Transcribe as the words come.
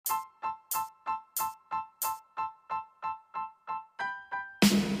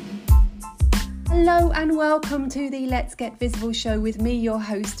Hello and welcome to the Let's Get Visible show with me, your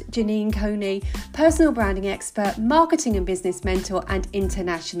host, Janine Coney, personal branding expert, marketing and business mentor, and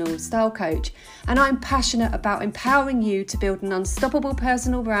international style coach. And I'm passionate about empowering you to build an unstoppable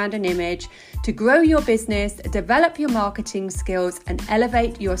personal brand and image, to grow your business, develop your marketing skills, and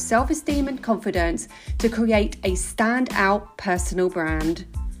elevate your self-esteem and confidence to create a standout personal brand.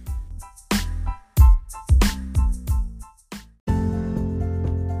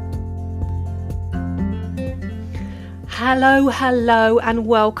 Hello, and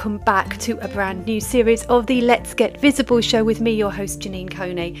welcome back to a brand new series of the Let's Get Visible show with me, your host, Janine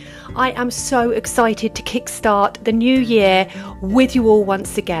Coney. I am so excited to kickstart the new year with you all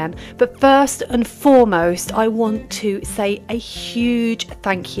once again. But first and foremost, I want to say a huge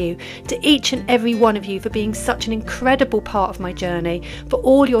thank you to each and every one of you for being such an incredible part of my journey, for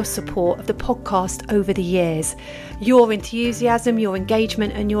all your support of the podcast over the years. Your enthusiasm, your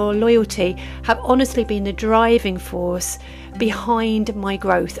engagement, and your loyalty have honestly been the driving force behind my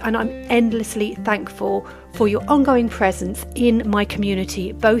growth, and I'm endlessly thankful for your ongoing presence in my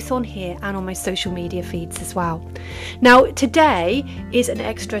community, both on here and on my social media feeds as well. Now, today is an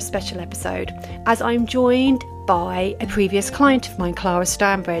extra special episode as I'm joined by a previous client of mine, Klara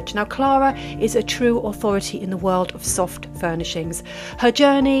Stanbridge. Now, Klara is a true authority in the world of soft furnishings. Her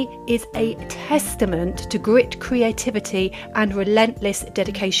journey is a testament to grit, creativity, and relentless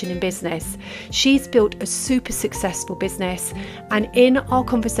dedication in business. She's built a super successful business, and in our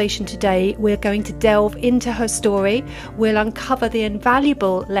conversation today, we're going to delve into her story. We'll uncover the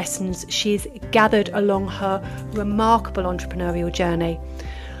invaluable lessons she's gathered along her remarkable entrepreneurial journey.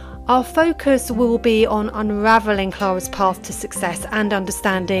 Our focus will be on unravelling Klara's path to success and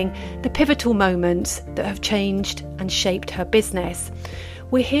understanding the pivotal moments that have changed and shaped her business.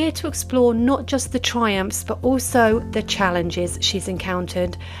 We're here to explore not just the triumphs, but also the challenges she's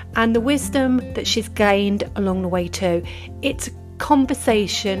encountered and the wisdom that she's gained along the way too. It's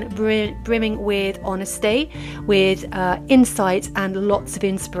conversation brimming with honesty, with insights, and lots of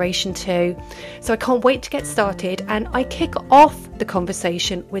inspiration too. So I can't wait to get started, and I kick off the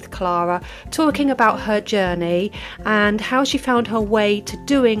conversation with Klara, talking about her journey and how she found her way to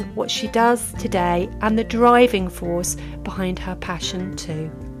doing what she does today and the driving force behind her passion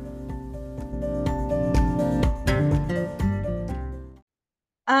too.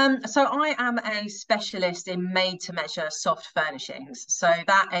 So I am a specialist in made-to-measure soft furnishings. So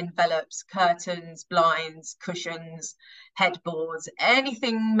that envelops curtains, blinds, cushions, headboards,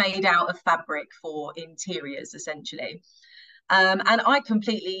 anything made out of fabric for interiors, essentially. And I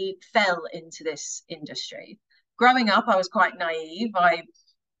completely fell into this industry. Growing up, I was quite naive. I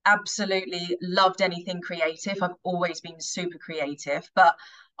absolutely loved anything creative. I've always been super creative, but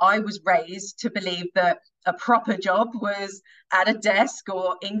I was raised to believe that a proper job was at a desk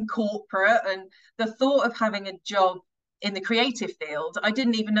or in corporate, and the thought of having a job in the creative field I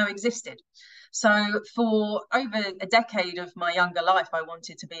didn't even know existed. So for over a decade of my younger life, I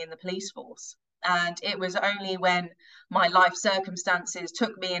wanted to be in the police force, and it was only when my life circumstances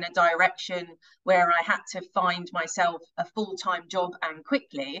took me in a direction where I had to find myself a full-time job, and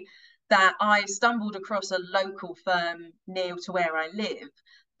quickly, that I stumbled across a local firm near to where I live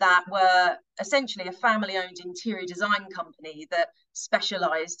that were essentially a family-owned interior design company that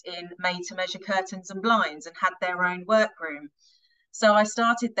specialised in made-to-measure curtains and blinds and had their own workroom. So I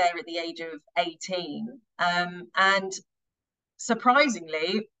started there at the age of 18, and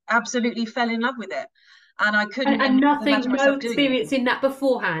surprisingly, absolutely fell in love with it. And I couldn't and nothing, imagine myself no experience in that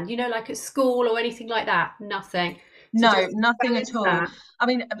beforehand, like at school or anything like that? Nothing? No, nothing at all. I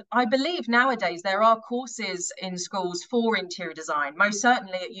mean, I believe nowadays there are courses in schools for interior design, most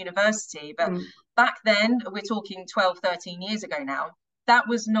certainly at university. But back then, we're talking 12, 13 years ago now, that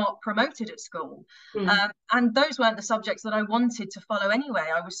was not promoted at school. And those weren't the subjects that I wanted to follow anyway.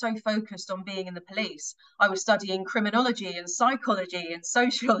 I was so focused on being in the police. I was studying criminology and psychology and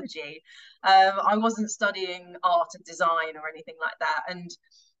sociology. I wasn't studying art and design or anything like that. And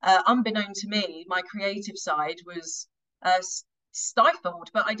unbeknown to me, my creative side was stifled,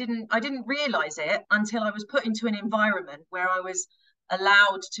 but I didn't realize it until I was put into an environment where I was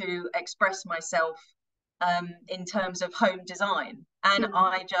allowed to express myself in terms of home design, and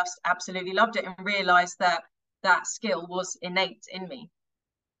I just absolutely loved it and realized that that skill was innate in me.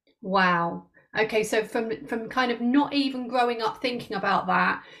 Wow. Okay, so from kind of not even growing up thinking about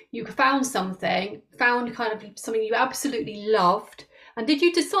that, you found kind of something you absolutely loved. And did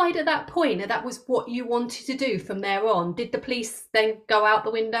you decide at that point that that was what you wanted to do from there on? Did the police then go out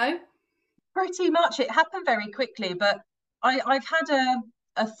the window? Pretty much. It happened very quickly, but I've had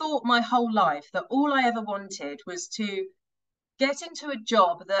a thought my whole life that all I ever wanted was to get into a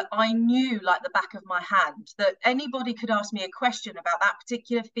job that I knew like the back of my hand, that anybody could ask me a question about that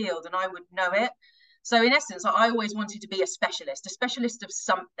particular field and I would know it. So in essence, I always wanted to be a specialist of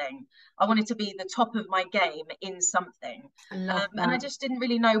something. I wanted to be the top of my game in something. I love And I that. just didn't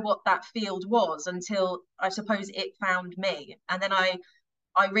really know what that field was until I suppose it found me. And then I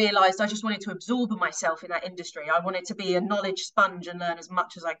realized I just wanted to absorb myself in that industry. I wanted to be a knowledge sponge and learn as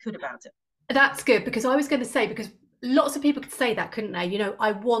much as I could about it. That's good, because I was going to say, because lots of people could say that, couldn't they? You know,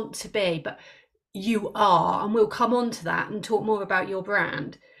 I want to be, but you are, and we'll come on to that and talk more about your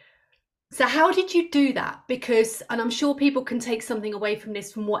brand. So how did you do that? Because, and I'm sure people can take something away from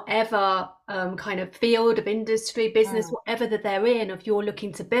this from whatever kind of field of industry, business, Mm. whatever that they're in, if you're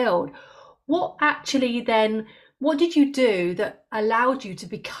looking to build. What actually then, what did you do that allowed you to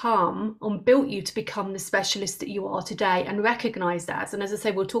become, or built you to become the specialist that you are today and recognized as? And as I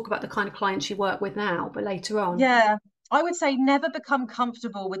say, we'll talk about the kind of clients you work with now, but later on. Yeah, I would say never become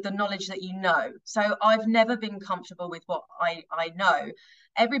comfortable with the knowledge that you know. So I've never been comfortable with what I know.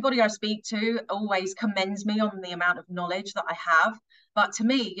 Everybody I speak to always commends me on the amount of knowledge that I have. But to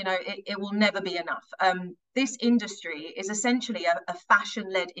me, it will never be enough. This industry is essentially a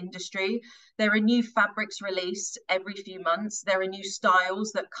fashion-led industry. There are new fabrics released every few months. There are new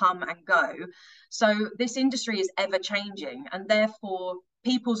styles that come and go. So this industry is ever changing, and therefore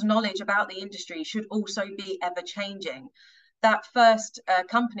people's knowledge about the industry should also be ever changing. That first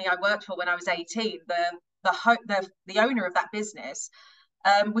company I worked for when I was 18, the owner of that business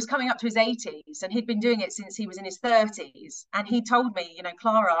was coming up to his 80s, and he'd been doing it since he was in his 30s. And he told me,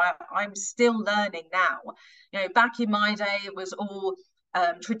 Clara, I'm still learning now. Back in my day, it was all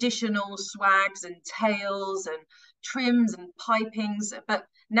traditional swags and tails and trims and pipings, but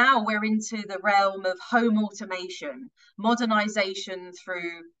now we're into the realm of home automation, modernization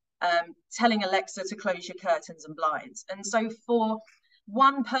through telling Alexa to close your curtains and blinds. And so for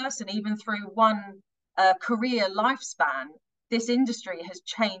one person, even through one career lifespan, this industry has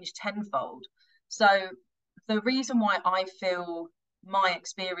changed tenfold. So the reason why I feel my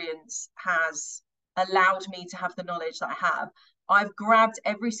experience has allowed me to have the knowledge that I have, I've grabbed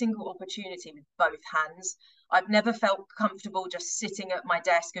every single opportunity with both hands. I've never felt comfortable just sitting at my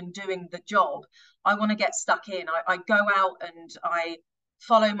desk and doing the job. I want to get stuck in. I go out and I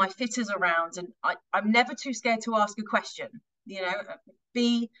follow my fitters around, and I'm never too scared to ask a question.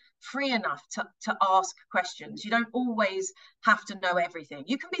 Be free enough to ask questions. You don't always have to know everything.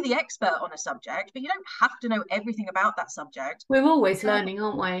 You can be the expert on a subject, but you don't have to know everything about that subject. We're always learning,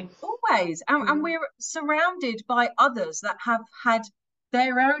 aren't we? Always. And we're surrounded by others that have had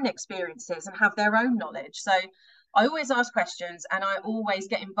their own experiences and have their own knowledge. So I always ask questions, and I always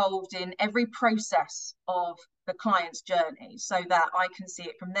get involved in every process of the client's journey so that I can see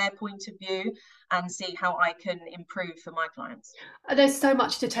it from their point of view and see how I can improve for my clients. There's so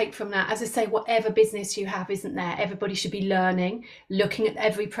much to take from that. As I say, whatever business you have, isn't there? Everybody should be learning, looking at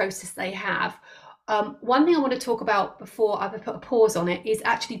every process they have. One thing I want to talk about before I put a pause on it is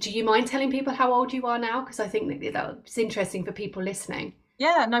actually, do you mind telling people how old you are now? Because I think that's interesting for people listening.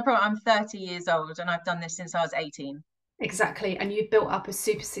 Yeah, no problem. I'm 30 years old and I've done this since I was 18. Exactly. And you've built up a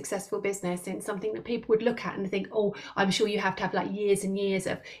super successful business in something that people would look at and think, oh, I'm sure you have to have like years and years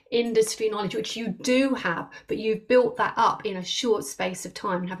of industry knowledge, which you do have, but you've built that up in a short space of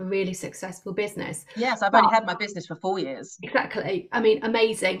time and have a really successful business. Yes, I've only had my business for 4 years. Exactly. I mean,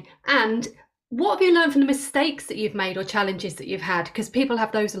 amazing. And what have you learned from the mistakes that you've made or challenges that you've had? Because people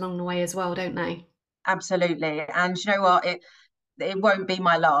have those along the way as well, don't they? Absolutely. And you know what? It won't be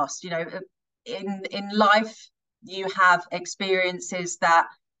my last. In life, you have experiences that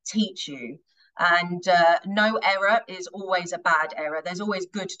teach you, and no error is always a bad error. There's always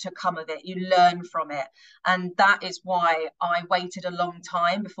good to come of it. You learn from it, and that is why I waited a long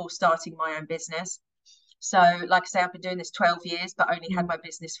time before starting my own business. So like I say, I've been doing this 12 years, but only had my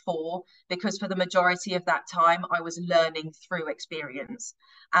business 4, because for the majority of that time, I was learning through experience.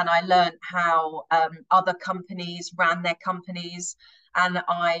 And I learned how other companies ran their companies. And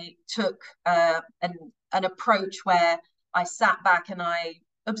I took an approach where I sat back and I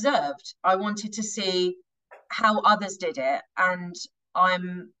observed. I wanted to see how others did it. And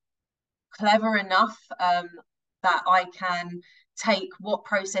I'm clever enough that I can take what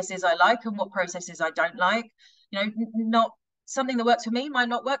processes I like and what processes I don't like. Not something that works for me might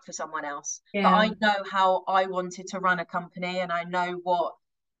not work for someone else. But Yeah. I know how I wanted to run a company, and I know what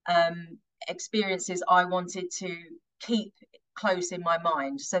experiences I wanted to keep close in my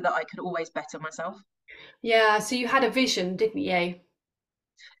mind so that I could always better myself. Yeah. So you had a vision, didn't you?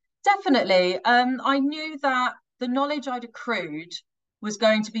 Definitely. I knew that the knowledge I'd accrued was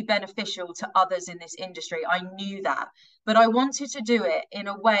going to be beneficial to others in this industry. I knew that, but I wanted to do it in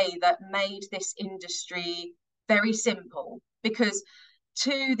a way that made this industry very simple, because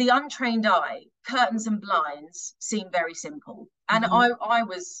to the untrained eye, curtains and blinds seem very simple. And I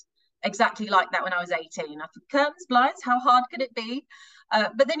was exactly like that when I was 18. I thought, curtains, blinds, how hard could it be?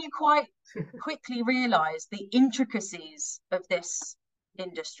 But then you quite quickly realize the intricacies of this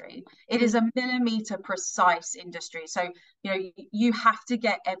industry. It is a millimeter precise industry. So, you know, you have to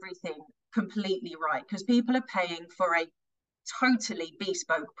get everything completely right, because people are paying for a totally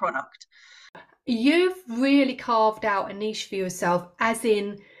bespoke product. You've really carved out a niche for yourself, as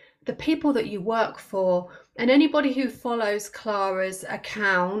in the people that you work for. And anybody who follows Klara's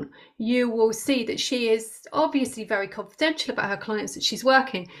account, you will see that she is obviously very confidential about her clients that she's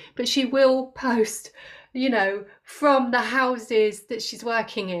working, but she will post, you know, from the houses that she's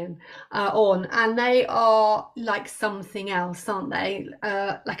working in on, and they are like something else, aren't they?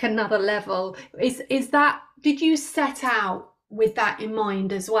 Like another level. Is that, did you set out with that in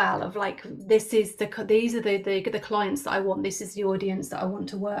mind as well, of like, these are the clients that I want, this is the audience that I want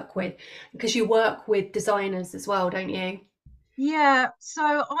to work with? Because you work with designers as well, don't you? Yeah, so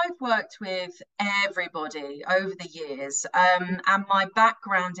I've worked with everybody over the years, and my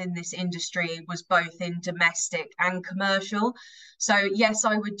background in this industry was both in domestic and commercial. So yes,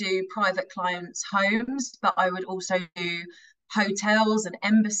 I would do private clients' homes, but I would also do hotels and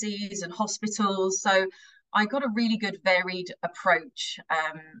embassies and hospitals. So I got a really good varied approach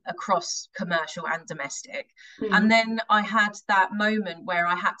across commercial and domestic. And then I had that moment where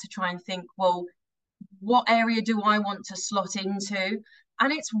I had to try and think, well, what area do I want to slot into?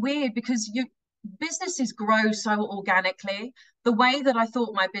 And it's weird because businesses grow so organically. The way that I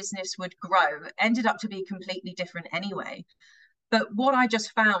thought my business would grow ended up to be completely different anyway. But what I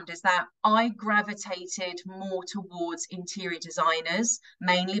just found is that I gravitated more towards interior designers,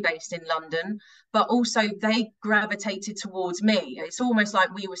 mainly based in London, but also they gravitated towards me. It's almost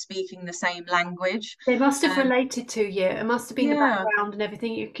like we were speaking the same language. They must have related to you. It must have been the Yeah. background and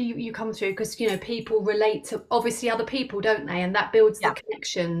everything you come through, because, you know, people relate to obviously other people, don't they? And that builds the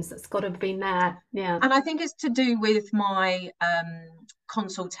connections. That's got to have been there. Yeah. And I think it's to do with my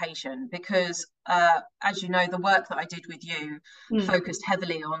consultation, because as you know, the work that I did with you focused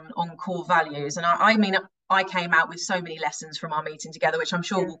heavily on core values. And I mean, I came out with so many lessons from our meeting together, which I'm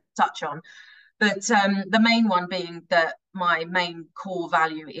sure we'll touch on. But the main one being that my main core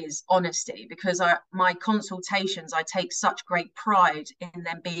value is honesty, because my consultations, I take such great pride in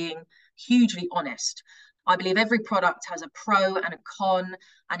them being hugely honest. I believe every product has a pro and a con,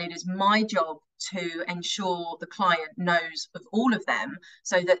 and it is my job to ensure the client knows of all of them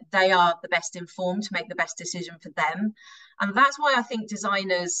so that they are the best informed to make the best decision for them. And that's why I think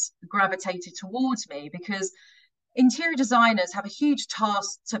designers gravitated towards me, because interior designers have a huge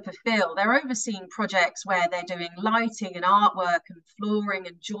task to fulfill. They're overseeing projects where they're doing lighting and artwork and flooring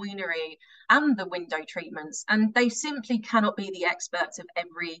and joinery and the window treatments, and they simply cannot be the experts of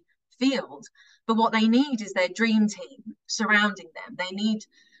every field. But what they need is their dream team surrounding them. They need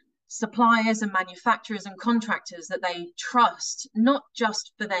suppliers and manufacturers and contractors that they trust, not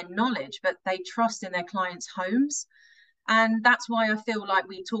just for their knowledge, but they trust in their clients' homes. And that's why I feel like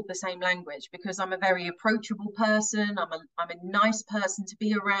we talk the same language, because I'm a very approachable person. I'm a nice person to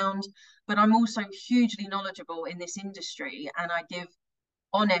be around, but I'm also hugely knowledgeable in this industry, and I give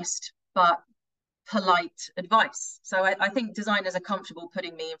honest but polite advice. So I think designers are comfortable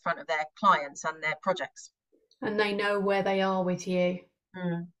putting me in front of their clients and their projects. And they know where they are with you.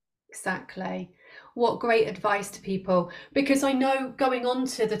 Exactly. What great advice to people, because I know going on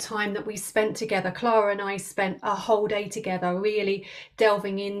to the time that we spent together, Klara and I spent a whole day together really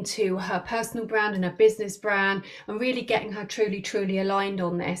delving into her personal brand and her business brand, and really getting her truly aligned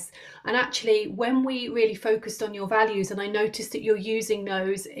on this. And actually, when we really focused on your values, and I noticed that you're using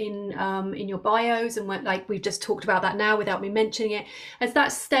those in your bios, and like we've just talked about that now without me mentioning it, has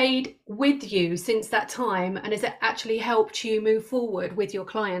that stayed with you since that time, and has it actually helped you move forward with your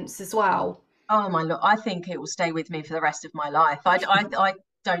clients as well? Oh my Lord, I think it will stay with me for the rest of my life. I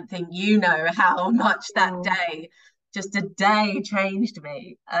don't think you know how much that day, just a day, changed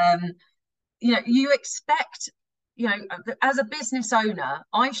me. You know, you expect, you know, as a business owner,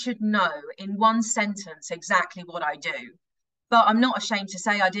 I should know in one sentence exactly what I do, but I'm not ashamed to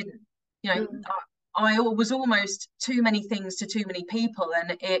say I didn't. You know, I was almost too many things to too many people,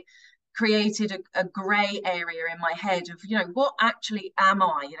 and it created a grey area in my head of, you know, what actually am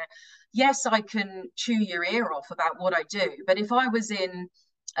I? You know, yes, I can chew your ear off about what I do, but if I was in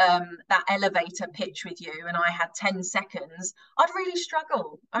that elevator pitch with you and I had 10 seconds, I'd really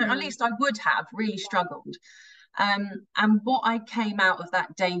struggle. At least I would have really struggled. And what I came out of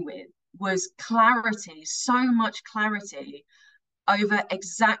that day with was clarity, so much clarity over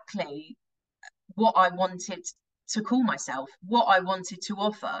exactly what I wanted to call myself, what I wanted to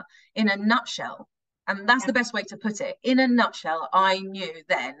offer in a nutshell. And that's the best way to put it. In a nutshell, I knew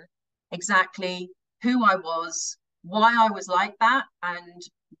then exactly who I was, why I was like that, and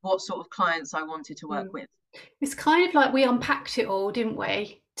what sort of clients I wanted to work with. It's kind of like we unpacked it all, didn't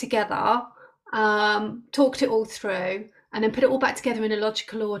we, together, talked it all through, and then put it all back together in a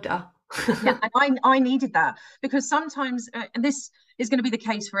logical order. Yeah, and I needed that because sometimes, and this is going to be the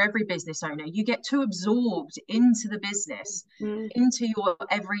case for every business owner, you get too absorbed into the business, into your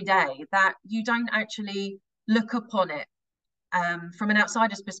everyday, that you don't actually look upon it from an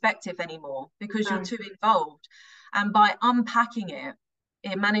outsider's perspective anymore because you're too involved. And by unpacking it,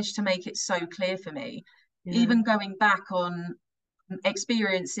 it managed to make it so clear for me. Even going back on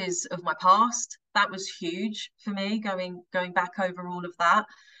experiences of my past, that was huge for me, going back over all of that.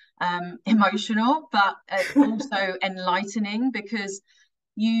 Emotional, but also enlightening, because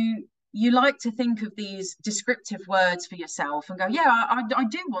you like to think of these descriptive words for yourself and go, yeah, I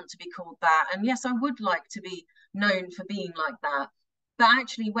do want to be called that, and yes, I would like to be known for being like that. But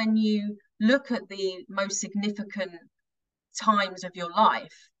actually, when you look at the most significant times of your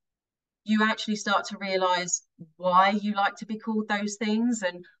life, you actually start to realize why you like to be called those things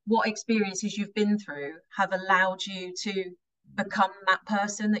and what experiences you've been through have allowed you to become that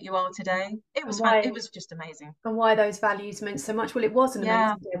person that you are today. It was fun. It was just amazing. And why those values meant so much. Well, it was an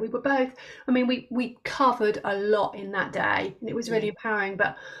amazing day. We were both, I mean, we covered a lot in that day, and it was really empowering.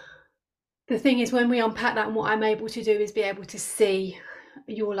 But the thing is, when we unpack that, and what I'm able to do is be able to see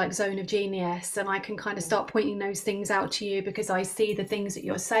your like zone of genius, and I can kind of start pointing those things out to you because I see the things that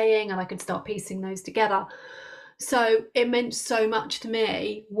you're saying, and I can start piecing those together. So it meant so much to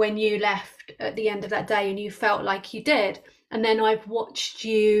me when you left at the end of that day and you felt like you did. And then I've watched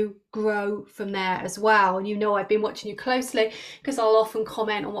you grow from there as well. And you know, I've been watching you closely because I'll often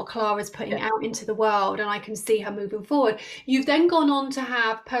comment on what Klara's putting out into the world, and I can see her moving forward. You've then gone on to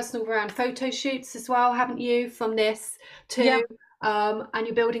have personal brand photo shoots as well, haven't you, from this too? And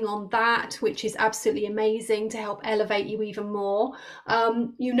you're building on that, which is absolutely amazing to help elevate you even more.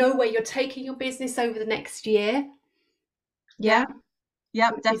 You know where you're taking your business over the next year.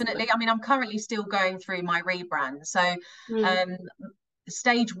 Yeah, definitely. I mean, I'm currently still going through my rebrand. So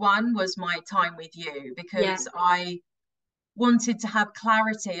stage one was my time with you, because I wanted to have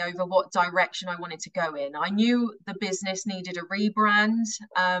clarity over what direction I wanted to go in. I knew the business needed a rebrand.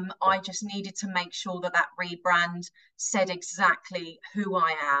 I just needed to make sure that that rebrand said exactly who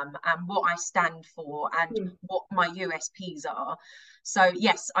I am and what I stand for and what my USPs are. So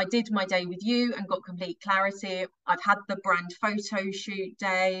yes, I did my day with you and got complete clarity. I've had the brand photo shoot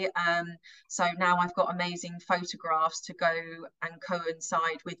day. So now I've got amazing photographs to go and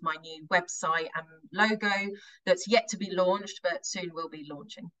coincide with my new website and logo that's yet to be launched, but soon will be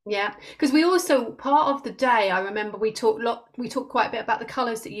launching. Yeah, because we also, part of the day, I remember we talked quite a bit about the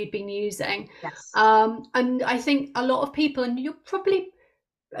colours that you'd been using. Yes. And I think a lot of people, and you're probably,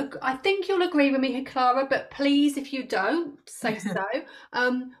 I think you'll agree with me, Klara, but please, if you don't, say so.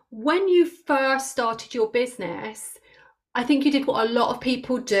 When you first started your business, I think you did what a lot of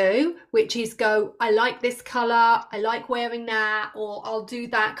people do, which is go, I like this colour, I like wearing that, or I'll do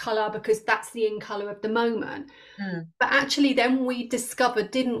that colour because that's the in colour of the moment. But actually then we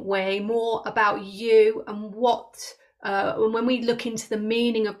discovered, didn't we, more about you and what, and when we look into the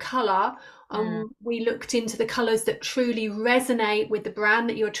meaning of colour, we looked into the colours that truly resonate with the brand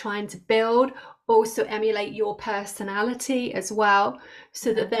that you're trying to build, also emulate your personality as well,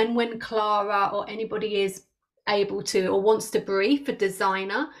 so that then when Klara or anybody is able to or wants to brief a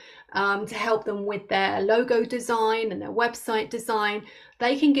designer to help them with their logo design and their website design,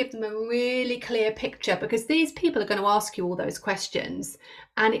 they can give them a really clear picture, because these people are going to ask you all those questions,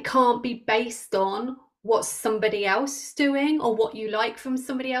 and it can't be based on what somebody else is doing or what you like from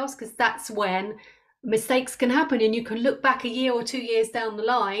somebody else, because that's when mistakes can happen and you can look back a year or 2 years down the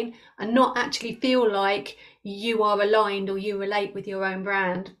line and not actually feel like you are aligned or you relate with your own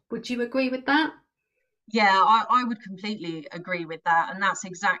brand. Would you agree with that? Yeah, I would completely agree with that. And that's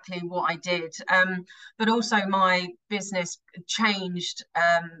exactly what I did. But also my business changed,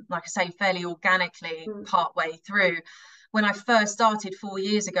 like I say, fairly organically partway through. When I first started 4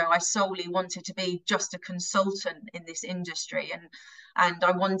 years ago, I solely wanted to be just a consultant in this industry. And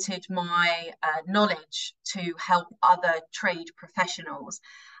I wanted my knowledge to help other trade professionals.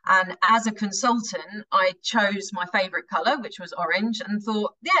 And as a consultant, I chose my favorite color, which was orange, and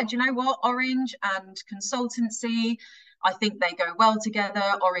thought, yeah, do you know what? Orange and consultancy, I think they go well together.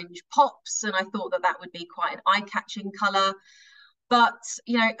 Orange pops, and I thought that that would be quite an eye-catching colour. But,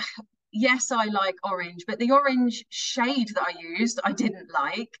 you know, yes, I like orange, but the orange shade that I used, I didn't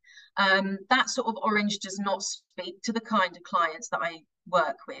like. That sort of orange does not speak to the kind of clients that I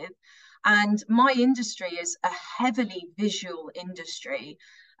work with. And my industry is a heavily visual industry.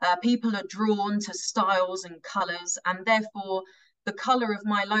 People are drawn to styles and colours, and therefore the colour of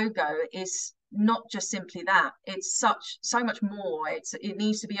my logo is not just simply that. It's so much more. It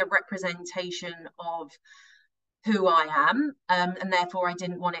needs to be a representation of who I am, and therefore I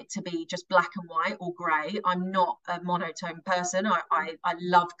didn't want it to be just black and white or grey. I'm not a monotone person. I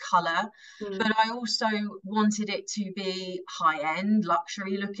love colour, but I also wanted it to be high end,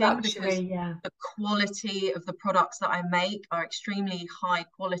 luxury looking, because yeah. the quality of the products that I make are extremely high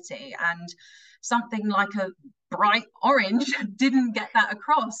quality, and something like a bright orange didn't get that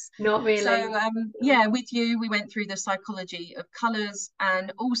across. Not really. So yeah, with you, we went through the psychology of colours,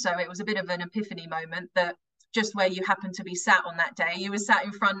 and also it was a bit of an epiphany moment that just where you happened to be sat on that day, you were sat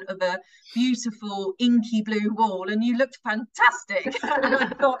in front of a beautiful inky blue wall and you looked fantastic. And I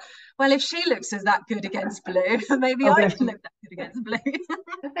thought, well, if she looks as that good against blue, maybe I can look that good against blue.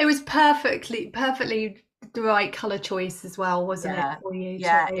 It was perfectly the right colour choice as well, wasn't it, for you?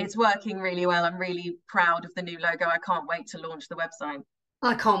 Yeah, it's working really well. I'm really proud of the new logo. I can't wait to launch the website.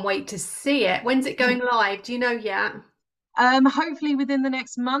 I can't wait to see it. When's it going live? Do you know yet? Hopefully within the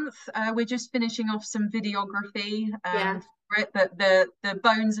next month. We're just finishing off some videography for it, but the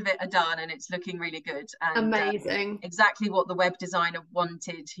bones of it are done and it's looking really good. And amazing. Exactly what the web designer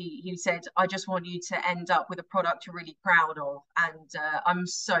wanted. He said, I just want you to end up with a product you're really proud of. And I'm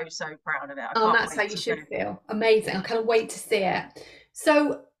so proud of it. That's how you should feel. Amazing. I can't wait to see it.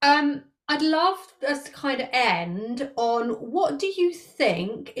 So I'd love us to kind of end on, what do you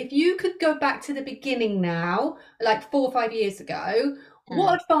think, if you could go back to the beginning now, like 4 or 5 years ago,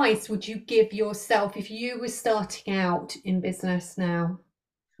 what advice would you give yourself if you were starting out in business now?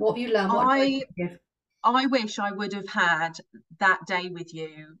 What have you learned? What advice would you give? I wish I would have had that day with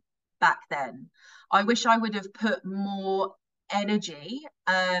you back then. I wish I would have put more energy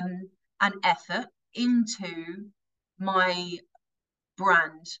and effort into my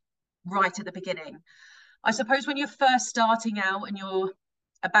brand right at the beginning. I suppose when you're first starting out and you're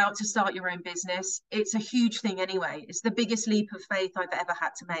about to start your own business, it's a huge thing anyway. It's the biggest leap of faith I've ever had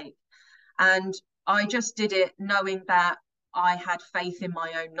to make. And I just did it knowing that I had faith in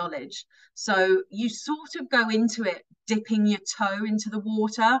my own knowledge. So you sort of go into it dipping your toe into the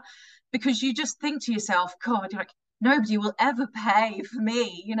water, because you just think to yourself, God, like, nobody will ever pay for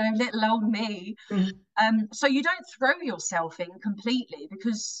me, you know, little old me. So you don't throw yourself in completely,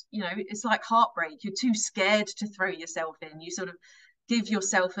 because, you know, it's like heartbreak. You're too scared to throw yourself in. You sort of give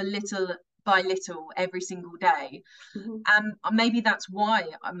yourself a little by little every single day. Maybe that's why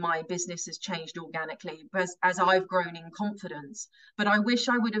my business has changed organically, as I've grown in confidence. But I wish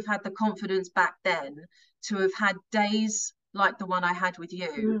I would have had the confidence back then to have had days like the one I had with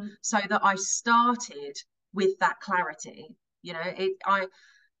you, so that I started with that clarity. You know,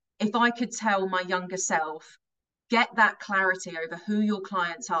 if I could tell my younger self, get that clarity over who your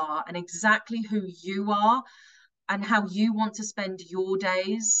clients are and exactly who you are and how you want to spend your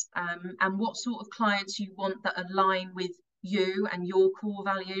days, and what sort of clients you want that align with you and your core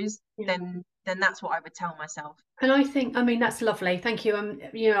values, then that's what I would tell myself. And I think, I mean, that's lovely. Thank you.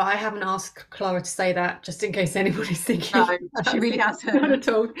 You know, I haven't asked Klara to say that, just in case anybody's thinking. No, she really hasn't. Not at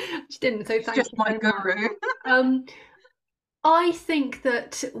all. She didn't. So thank you. Just my guru. I think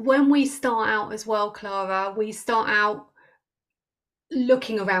that when we start out as well, Klara, we start out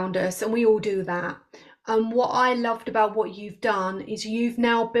looking around us, and we all do that. And what I loved about what you've done is you've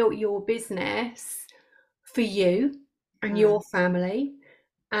now built your business for you and your family.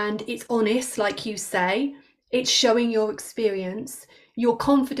 And it's honest, like you say, it's showing your experience. Your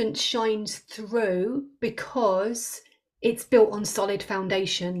confidence shines through because it's built on solid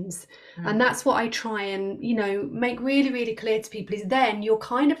foundations. And that's what I try and, you know, make really, really clear to people, is then you're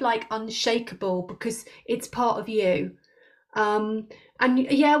kind of like unshakable because it's part of you. And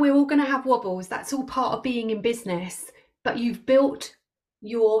yeah, we're all going to have wobbles. That's all part of being in business. But you've built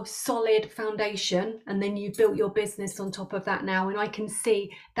your solid foundation, and then you built your business on top of that now. And I can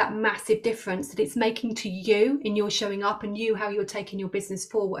see that massive difference that it's making to you in your showing up, and you how you're taking your business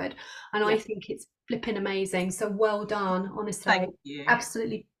forward. And I think it's flipping amazing. So well done, honestly. Thank you.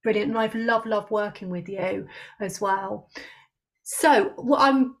 Absolutely brilliant. And I've loved working with you as well. So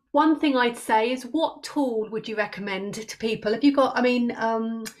one thing I'd say is, what tool would you recommend to people? Have you got, I mean,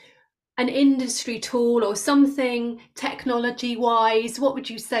 an industry tool or something technology wise? What would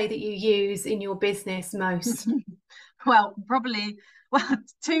you say that you use in your business most? Well, probably, well,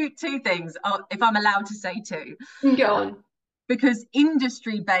 two things, if I'm allowed to say two. Go on. Because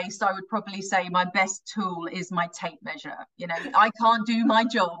industry based, I would probably say my best tool is my tape measure. I can't do my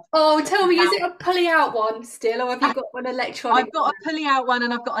job. Oh, tell me, is without it a pulley out one still, or have you got an electronic I've got one? a pulley out one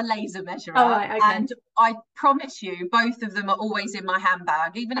and I've got a laser measurer. Oh, right, okay. And I promise you, both of them are always in my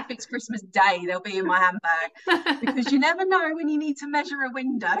handbag. Even if it's Christmas Day, they'll be in my handbag because you never know when you need to measure a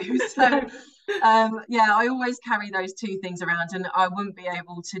window. So, yeah, I always carry those two things around, and I wouldn't be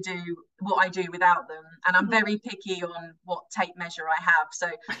able to do what I do without them. And I'm very picky on what tape measure I have. So,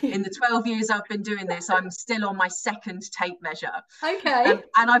 in the 12 years I've been doing this, I'm still on my second tape measure. Okay.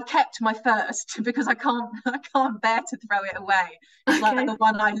 And I've kept my first because I can't bear to throw it away. It's like the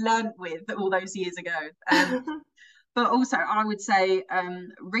one I learnt with all those years ago. But also, I would say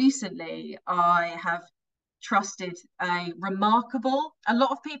recently I have trusted a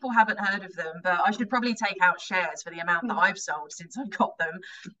lot of people haven't heard of them, but I should probably take out shares for the amount that I've sold since I've got them,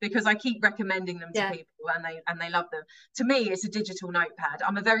 because I keep recommending them to people and they love them. To me, it's a digital notepad.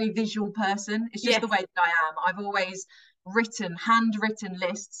 I'm a very visual person. It's just the way that I am. I've always handwritten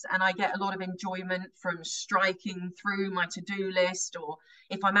lists, and I get a lot of enjoyment from striking through my to-do list, or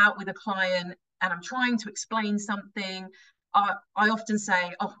if I'm out with a client and I'm trying to explain something, I often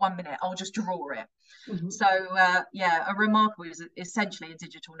say, 1 minute, I'll just draw it. So yeah, a Remarkable is essentially a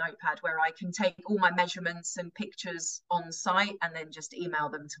digital notepad where I can take all my measurements and pictures on site and then just email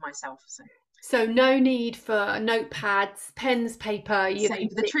them to myself. So no need for notepads, pens, paper. You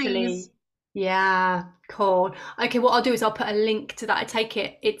save the trees. Yeah, cool. Okay, what I'll do is I'll put a link to that. I take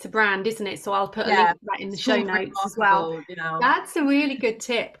it's a brand, isn't it? So I'll put a link to that in the show notes as well. That's a really good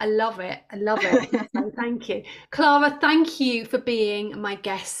tip. I love it. So thank you. Klara, thank you for being my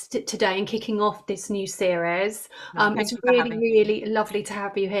guest today and kicking off this new series. It's really lovely to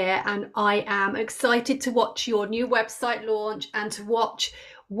have you here, and I am excited to watch your new website launch and to watch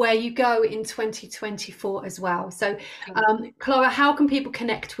where you go in 2024 as well. So Klara, how can people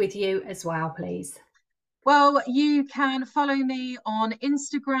connect with you as well, please? Well, you can follow me on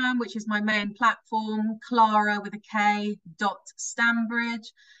Instagram, which is my main platform, Klara with a K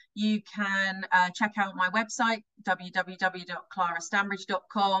 .Stanbridge. You can check out my website,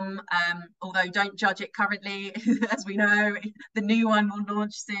 www.klarastanbridge.com. Although don't judge it currently, as we know, the new one will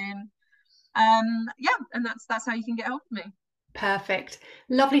launch soon. Yeah, and that's how you can get hold of me. Perfect.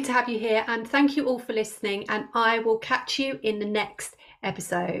 Lovely to have you here, and thank you all for listening, and I will catch you in the next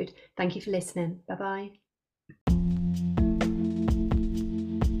episode. Thank you for listening. Bye-bye.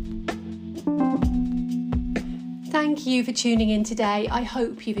 Thank you for tuning in today. I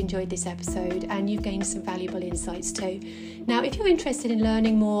hope you've enjoyed this episode and you've gained some valuable insights too. Now, if you're interested in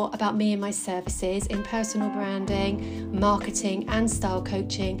learning more about me and my services in personal branding, marketing and style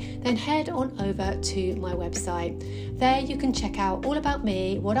coaching, then head on over to my website. There you can check out all about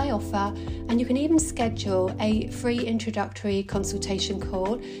me, what I offer, and you can even schedule a free introductory consultation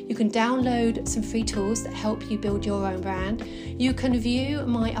call. You can download some free tools that help you build your own brand. You can view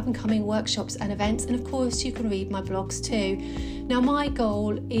my up and coming workshops and events, and of course you can read my blogs too. Now, my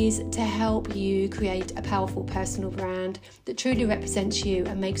goal is to help you create a powerful personal brand that truly represents you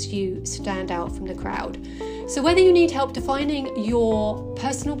and makes you stand out from the crowd. So whether you need help defining your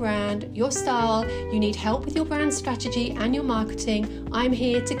personal brand, your style, you need help with your brand strategy and your marketing, I'm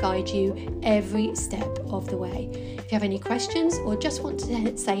here to guide you every step of the way. If you have any questions or just want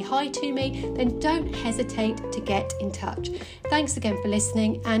to say hi to me, then don't hesitate to get in touch. Thanks again for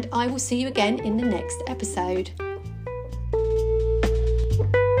listening, and I will see you again in the next episode.